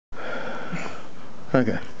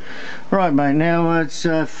Okay. Right, mate, now it's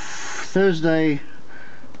Thursday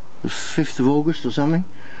the 5th of August or something.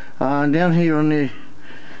 Down here on the,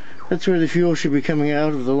 that's where the fuel should be coming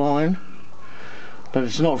out of the line, but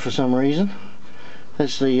it's not for some reason.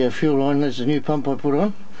 That's the fuel line, that's the new pump I put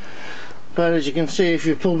on. But as you can see, if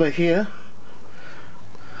you pull back here,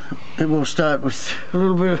 it will start with a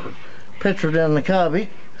little bit of petrol down the carby.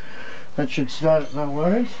 That should start it, no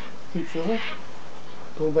worries. Keep filling.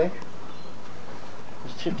 Pull back.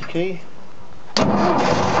 Just tip the key.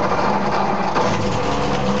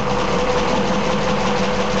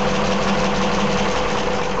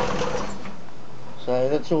 So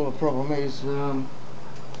that's all the problem is.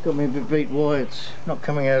 Got me a bit beat why it's not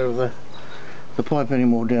coming out of the pipe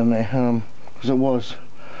anymore down there, because it was.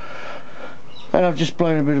 And I've just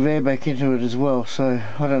blown a bit of air back into it as well, so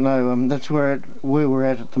I don't know. That's where we're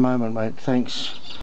at the moment, mate. Thanks.